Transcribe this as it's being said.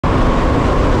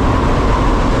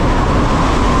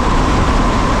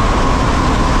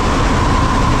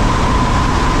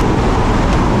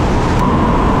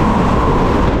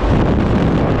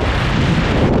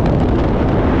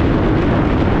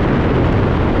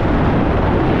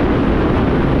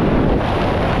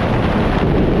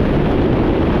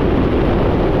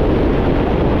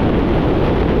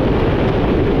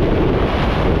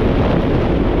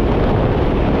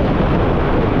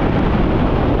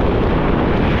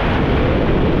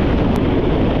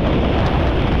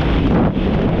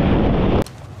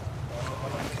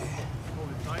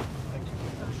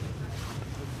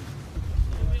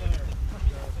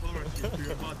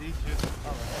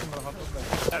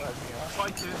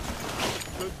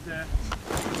Put the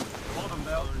bottom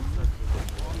belt.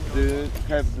 Do you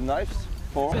have the knives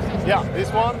for? Yeah, this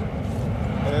one.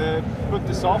 Put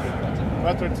this off.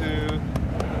 Better to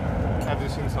have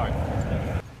this inside.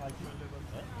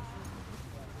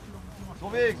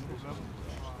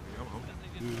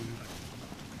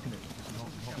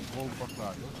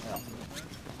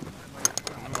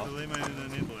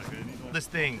 This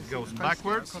thing goes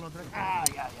backwards.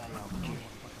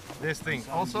 This thing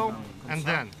also, and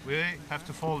then we have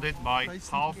to fold it by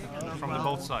half from the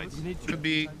both sides. Should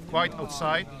be quite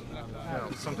outside,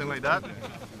 something like that.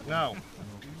 Now,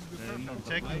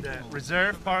 taking the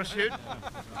reserve parachute.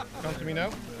 Come to me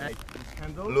now.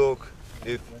 Look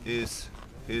if he's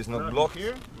not blocked.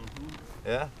 Here,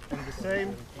 Yeah. and the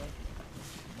same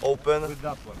Open. with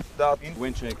that one. That.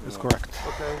 Wind check is correct.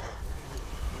 Okay.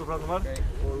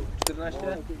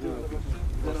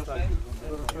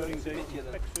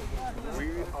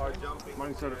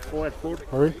 Monitor forward.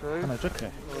 Hurry. Can I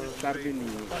check?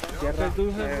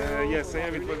 Yes, I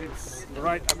have it, but it's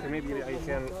right. Okay, maybe I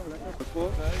can.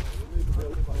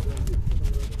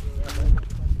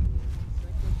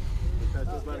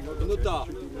 Minuta.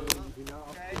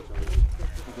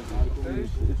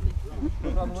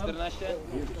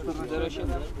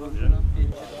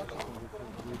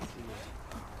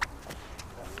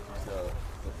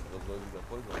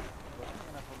 14,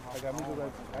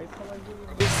 07, 5.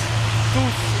 It's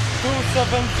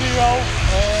 270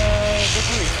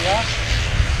 degrees, yeah?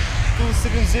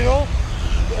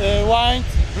 270, wind,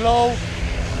 blow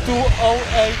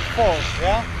 2084,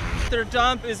 yeah? After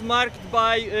jump is marked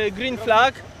by green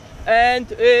flag, and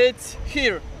it's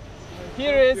here.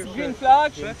 Here is green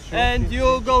flag, and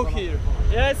you go here.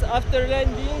 Yes, after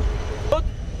landing,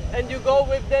 and you go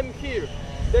with them here.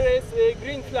 There is a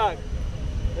green flag.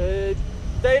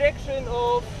 Direction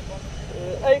of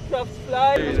aircraft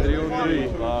flight. Okay,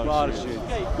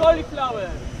 cauliflower.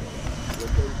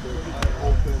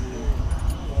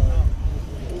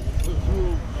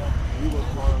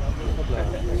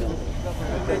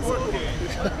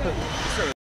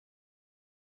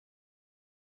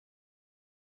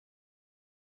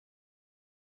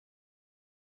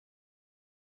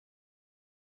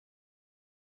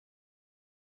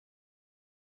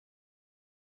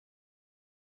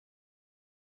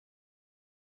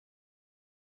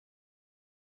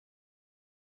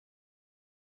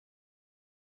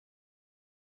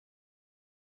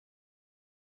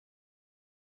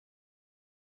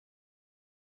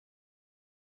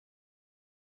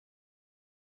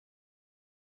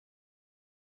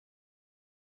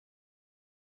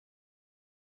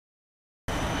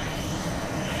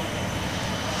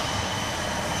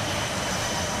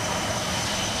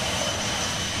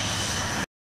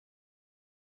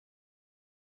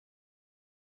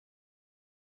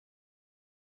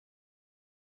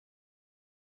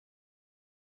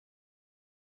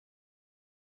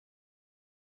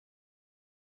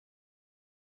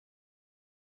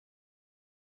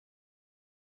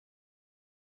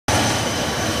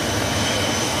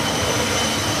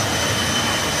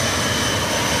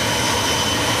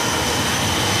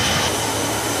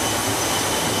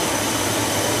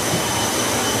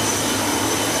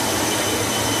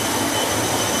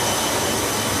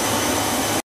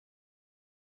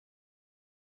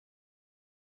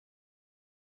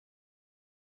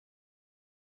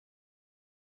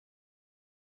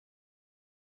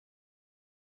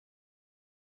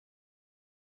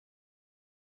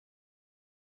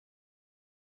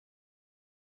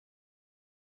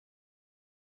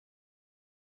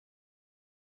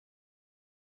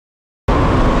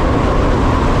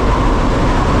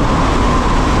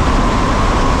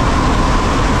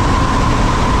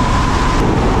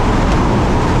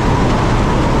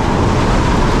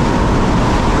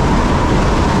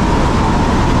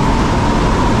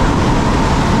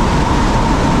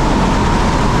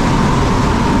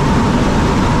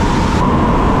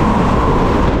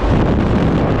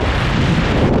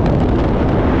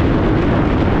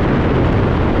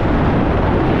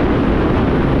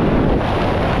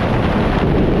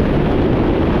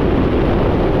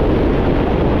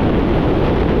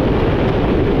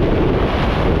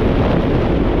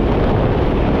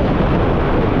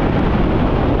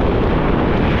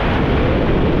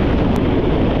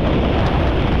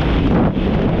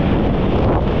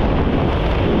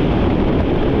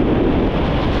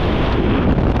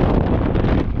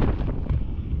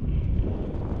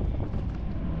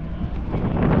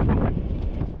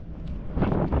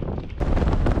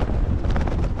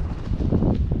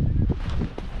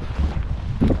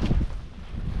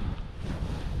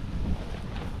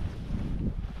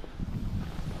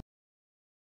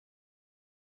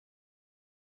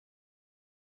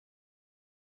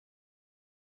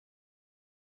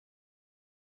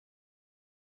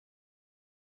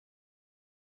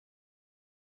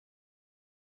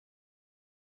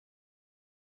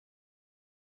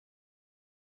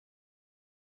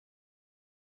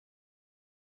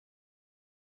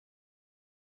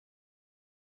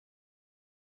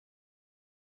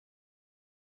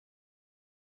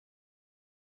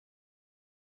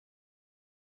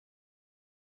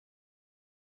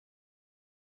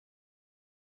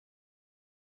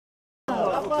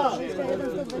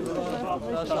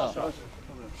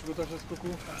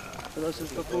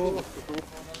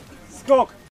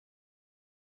 Skok!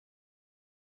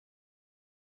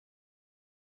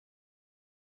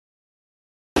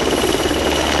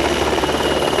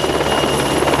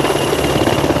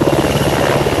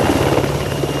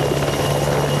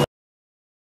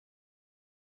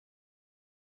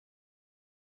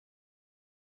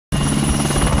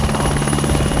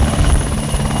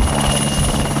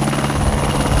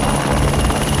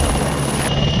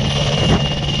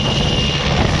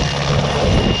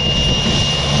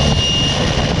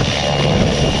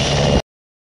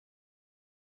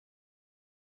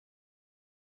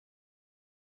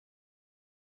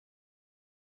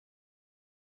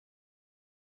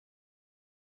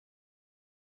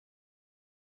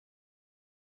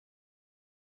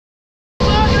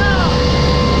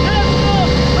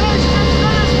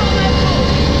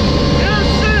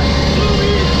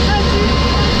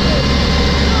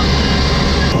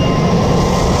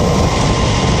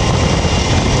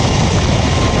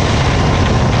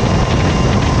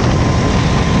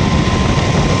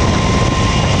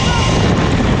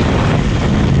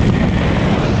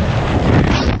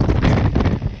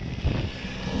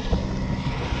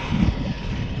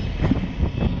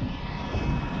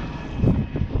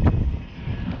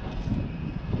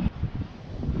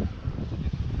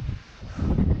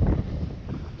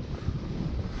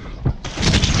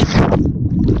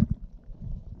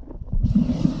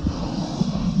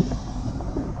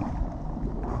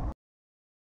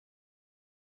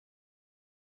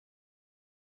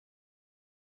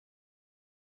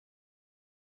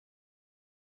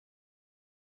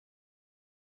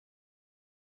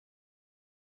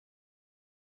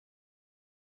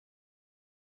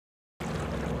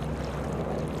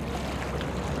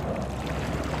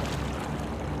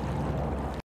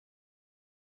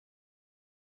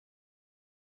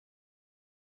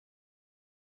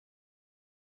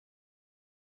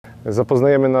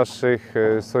 Zapoznajemy naszych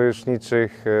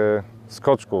sojuszniczych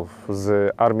skoczków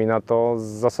z armii NATO z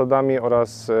zasadami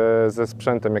oraz ze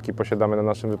sprzętem, jaki posiadamy na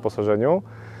naszym wyposażeniu.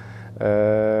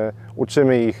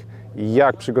 Uczymy ich,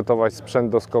 jak przygotować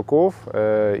sprzęt do skoków,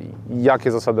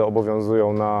 jakie zasady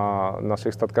obowiązują na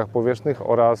naszych statkach powietrznych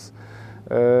oraz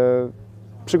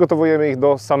przygotowujemy ich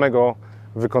do samego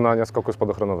wykonania skoku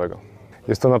spadochronowego.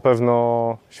 Jest to na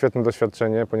pewno świetne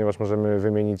doświadczenie, ponieważ możemy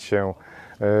wymienić się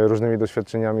różnymi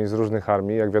doświadczeniami z różnych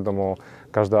armii. Jak wiadomo,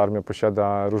 każda armia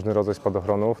posiada różny rodzaj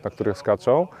spadochronów, na których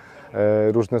skaczą,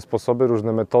 różne sposoby,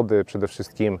 różne metody przede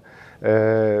wszystkim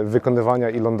wykonywania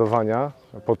i lądowania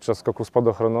podczas skoków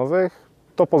spadochronowych.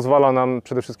 To pozwala nam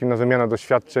przede wszystkim na wymianę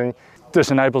doświadczeń.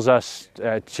 This enables us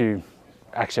to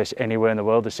access anywhere in the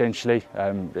world essentially.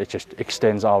 It just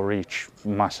extends our reach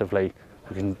massively.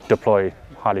 We can deploy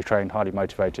highly trained, highly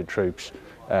motivated troops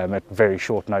at very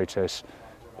short notice,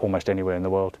 almost anywhere in the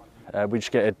world. We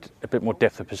just get a bit more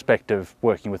depth of perspective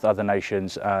working with other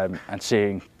nations and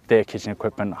seeing their kit and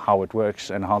equipment, how it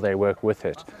works and how they work with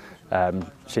it.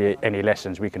 See any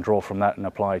lessons we can draw from that and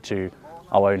apply to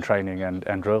our own training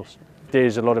and drills.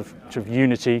 There's a lot of sort of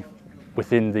unity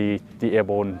within the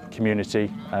airborne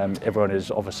community. Everyone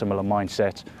is of a similar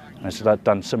mindset and has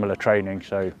done similar training.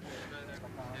 So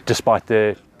despite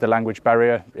the language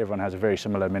barrier, everyone has a very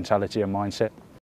similar mentality and mindset.